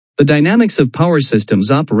the dynamics of power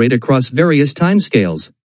systems operate across various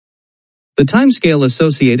timescales. The timescale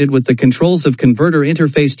associated with the controls of converter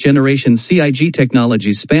interface generation CIG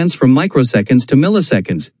technologies spans from microseconds to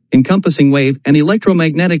milliseconds, encompassing wave and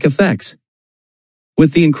electromagnetic effects.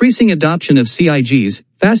 With the increasing adoption of CIGs,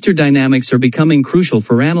 faster dynamics are becoming crucial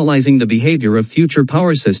for analyzing the behavior of future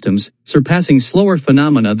power systems, surpassing slower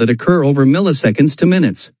phenomena that occur over milliseconds to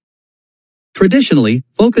minutes. Traditionally,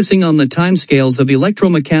 focusing on the timescales of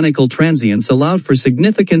electromechanical transients allowed for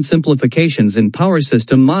significant simplifications in power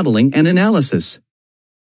system modeling and analysis.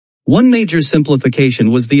 One major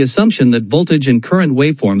simplification was the assumption that voltage and current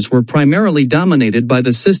waveforms were primarily dominated by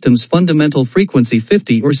the system's fundamental frequency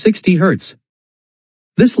 50 or 60 Hz.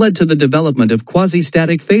 This led to the development of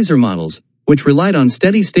quasi-static phasor models, which relied on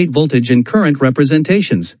steady-state voltage and current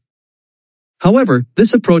representations. However,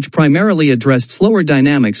 this approach primarily addressed slower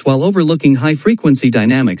dynamics while overlooking high-frequency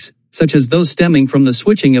dynamics, such as those stemming from the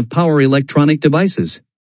switching of power electronic devices.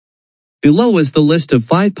 Below is the list of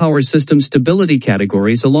 5 power system stability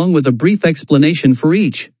categories along with a brief explanation for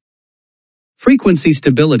each. Frequency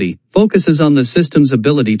stability focuses on the system's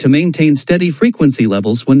ability to maintain steady frequency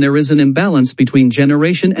levels when there is an imbalance between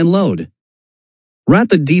generation and load.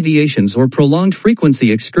 Rapid deviations or prolonged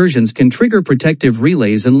frequency excursions can trigger protective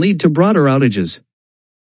relays and lead to broader outages.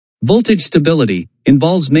 Voltage stability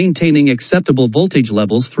involves maintaining acceptable voltage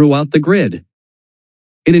levels throughout the grid.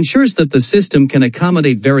 It ensures that the system can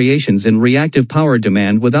accommodate variations in reactive power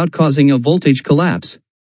demand without causing a voltage collapse.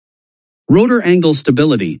 Rotor angle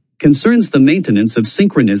stability concerns the maintenance of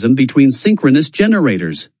synchronism between synchronous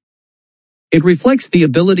generators. It reflects the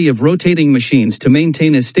ability of rotating machines to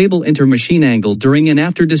maintain a stable inter-machine angle during and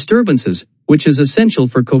after disturbances, which is essential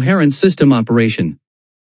for coherent system operation.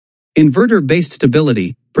 Inverter-based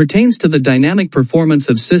stability pertains to the dynamic performance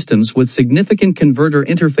of systems with significant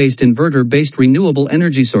converter-interfaced inverter-based renewable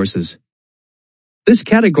energy sources. This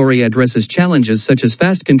category addresses challenges such as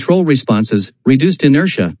fast control responses, reduced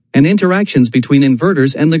inertia, and interactions between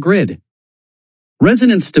inverters and the grid.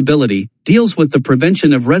 Resonance stability deals with the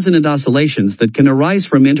prevention of resonant oscillations that can arise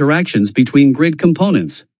from interactions between grid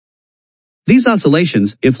components. These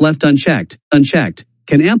oscillations, if left unchecked,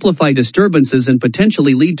 can amplify disturbances and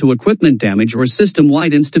potentially lead to equipment damage or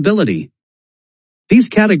system-wide instability. These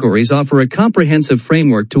categories offer a comprehensive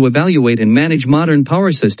framework to evaluate and manage modern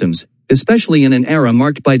power systems, especially in an era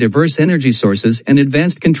marked by diverse energy sources and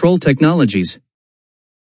advanced control technologies.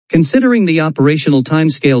 Considering the operational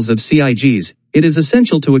timescales of CIGs, it is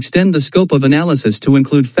essential to extend the scope of analysis to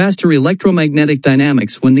include faster electromagnetic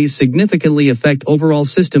dynamics when these significantly affect overall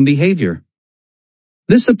system behavior.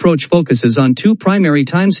 This approach focuses on 2 primary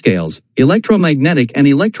timescales, electromagnetic and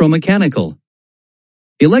electromechanical.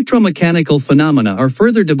 Electromechanical phenomena are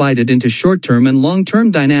further divided into short-term and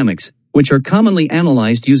long-term dynamics, which are commonly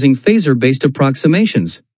analyzed using phasor-based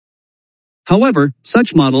approximations. However,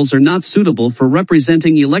 such models are not suitable for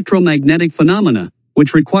representing electromagnetic phenomena,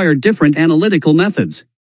 which require different analytical methods.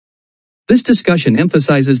 This discussion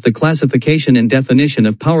emphasizes the classification and definition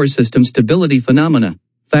of power system stability phenomena,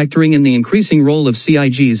 factoring in the increasing role of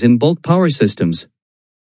CIGs in bulk power systems.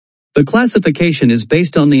 The classification is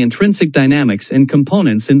based on the intrinsic dynamics and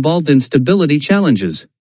components involved in stability challenges.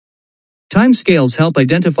 Timescales help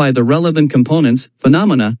identify the relevant components,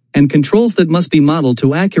 phenomena, and controls that must be modeled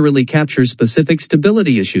to accurately capture specific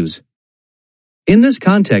stability issues. In this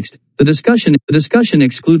context, the discussion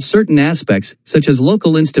excludes certain aspects, such as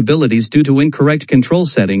local instabilities due to incorrect control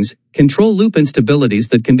settings, control loop instabilities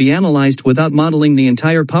that can be analyzed without modeling the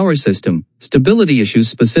entire power system, stability issues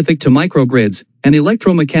specific to microgrids, and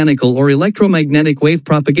electromechanical or electromagnetic wave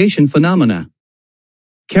propagation phenomena.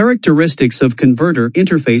 Characteristics of converter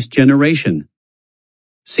interface generation.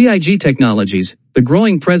 CIG technologies, the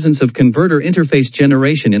growing presence of converter interface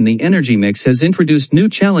generation in the energy mix has introduced new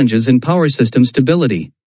challenges in power system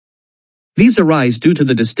stability. These arise due to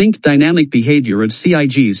the distinct dynamic behavior of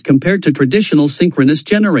CIGs compared to traditional synchronous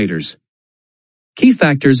generators. Key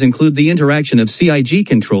factors include the interaction of CIG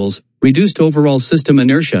controls, reduced overall system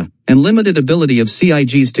inertia, and limited ability of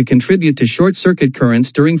CIGs to contribute to short-circuit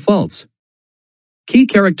currents during faults. Key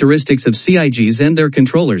characteristics of CIGs and their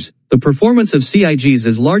controllers. The performance of CIGs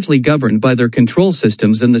is largely governed by their control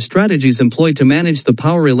systems and the strategies employed to manage the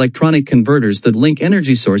power electronic converters that link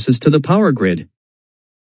energy sources to the power grid.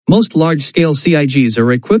 Most large-scale CIGs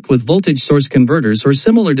are equipped with voltage source converters or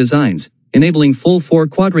similar designs, enabling full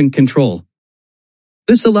 4-quadrant control.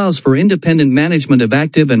 This allows for independent management of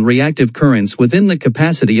active and reactive currents within the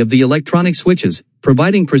capacity of the electronic switches,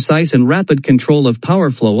 providing precise and rapid control of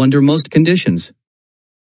power flow under most conditions.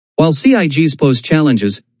 While CIGs pose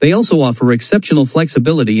challenges, they also offer exceptional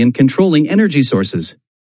flexibility in controlling energy sources.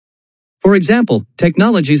 For example,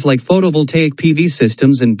 technologies like photovoltaic PV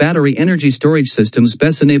systems and battery energy storage systems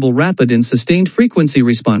best enable rapid and sustained frequency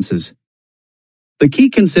responses. The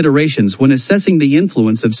key considerations when assessing the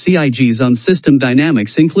influence of CIGs on system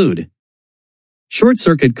dynamics include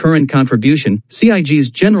short-circuit current contribution.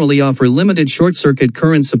 CIGs generally offer limited short-circuit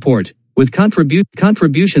current support, with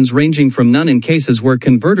contributions ranging from none in cases where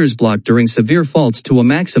converters block during severe faults to a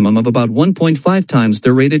maximum of about 1.5 times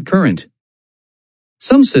their rated current.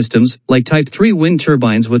 Some systems, like Type 3 wind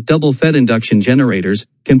turbines with double-fed induction generators,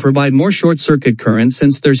 can provide more short-circuit current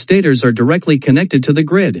since their stators are directly connected to the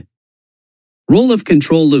grid. Role of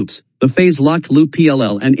control loops. The phase-locked loop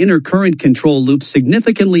PLL and inner current control loops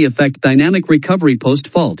significantly affect dynamic recovery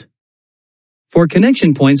post-fault. For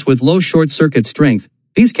connection points with low short-circuit strength,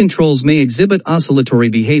 these controls may exhibit oscillatory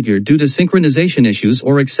behavior due to synchronization issues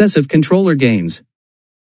or excessive controller gains.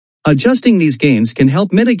 Adjusting these gains can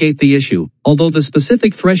help mitigate the issue, although the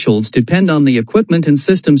specific thresholds depend on the equipment and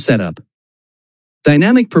system setup.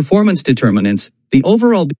 Dynamic performance determinants. The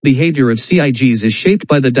overall behavior of CIGs is shaped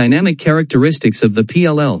by the dynamic characteristics of the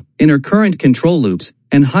PLL, inner current control loops,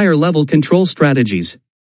 and higher-level control strategies.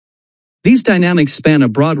 These dynamics span a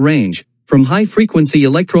broad range, from high-frequency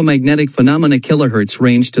electromagnetic phenomena kHz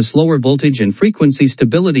range to slower voltage and frequency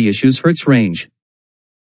stability issues Hz range.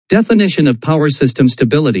 Definition of power system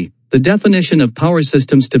stability. The definition of power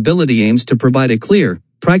system stability aims to provide a clear,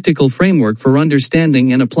 practical framework for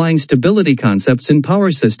understanding and applying stability concepts in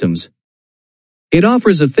power systems. It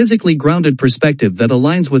offers a physically grounded perspective that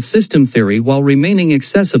aligns with system theory while remaining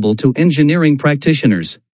accessible to engineering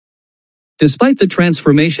practitioners. Despite the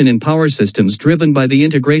transformation in power systems driven by the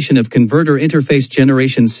integration of converter interface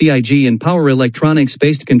generation CIG and power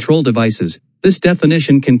electronics-based control devices, this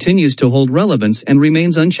definition continues to hold relevance and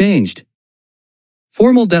remains unchanged.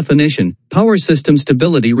 Formal definition. Power system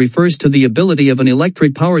stability refers to the ability of an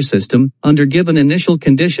electric power system, under given initial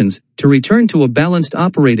conditions, to return to a balanced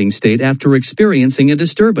operating state after experiencing a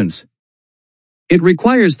disturbance. It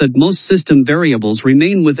requires that most system variables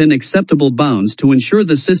remain within acceptable bounds to ensure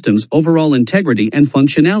the system's overall integrity and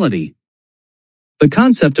functionality. The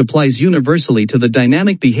concept applies universally to the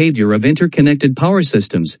dynamic behavior of interconnected power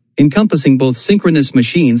systems, encompassing both synchronous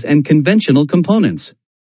machines and conventional components.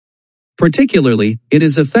 Particularly, it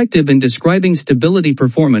is effective in describing stability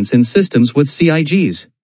performance in systems with CIGs.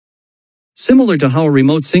 Similar to how a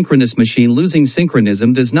remote synchronous machine losing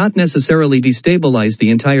synchronism does not necessarily destabilize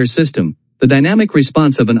the entire system, the dynamic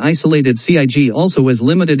response of an isolated CIG also has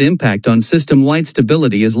limited impact on system-wide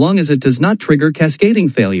stability as long as it does not trigger cascading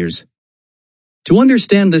failures. To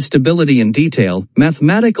understand this stability in detail,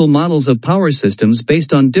 mathematical models of power systems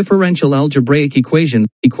based on differential algebraic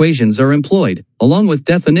equations are employed, along with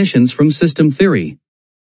definitions from system theory.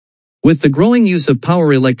 With the growing use of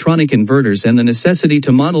power electronic inverters and the necessity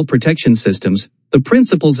to model protection systems, the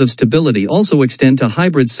principles of stability also extend to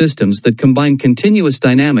hybrid systems that combine continuous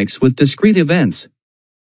dynamics with discrete events.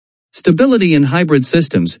 Stability in hybrid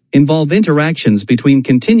systems involve interactions between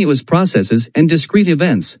continuous processes and discrete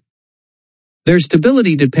events. Their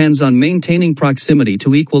stability depends on maintaining proximity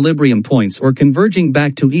to equilibrium points or converging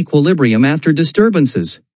back to equilibrium after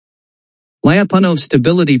disturbances. Lyapunov's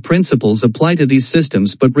stability principles apply to these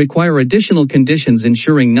systems but require additional conditions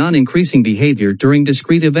ensuring non-increasing behavior during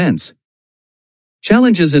discrete events.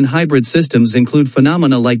 Challenges in hybrid systems include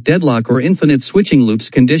phenomena like deadlock or infinite switching loops,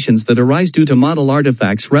 conditions that arise due to model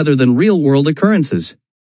artifacts rather than real-world occurrences.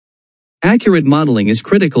 Accurate modeling is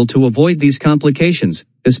critical to avoid these complications,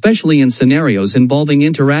 especially in scenarios involving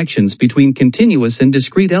interactions between continuous and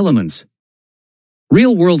discrete elements.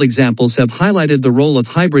 Real-world examples have highlighted the role of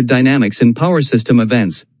hybrid dynamics in power system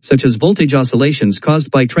events, such as voltage oscillations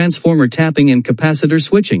caused by transformer tapping and capacitor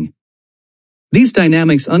switching. These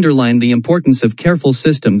dynamics underline the importance of careful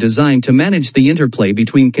system design to manage the interplay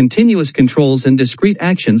between continuous controls and discrete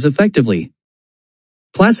actions effectively.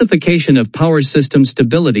 Classification of power system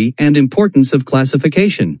stability and importance of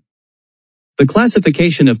classification. The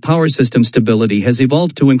classification of power system stability has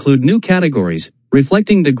evolved to include new categories,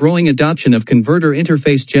 reflecting the growing adoption of converter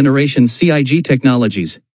interface generation CIG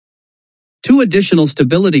technologies. Two additional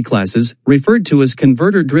stability classes, referred to as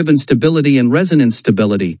converter-driven stability and resonance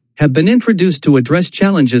stability, have been introduced to address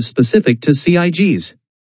challenges specific to CIGs.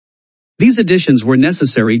 These additions were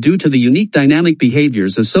necessary due to the unique dynamic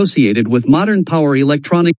behaviors associated with modern power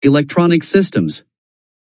electronic systems.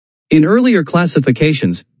 In earlier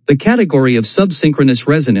classifications, the category of subsynchronous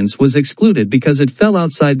resonance was excluded because it fell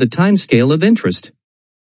outside the timescale of interest.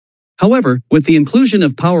 However, with the inclusion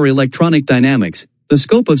of power electronic dynamics, the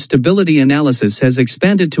scope of stability analysis has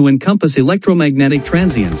expanded to encompass electromagnetic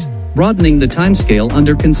transients, broadening the timescale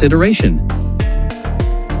under consideration.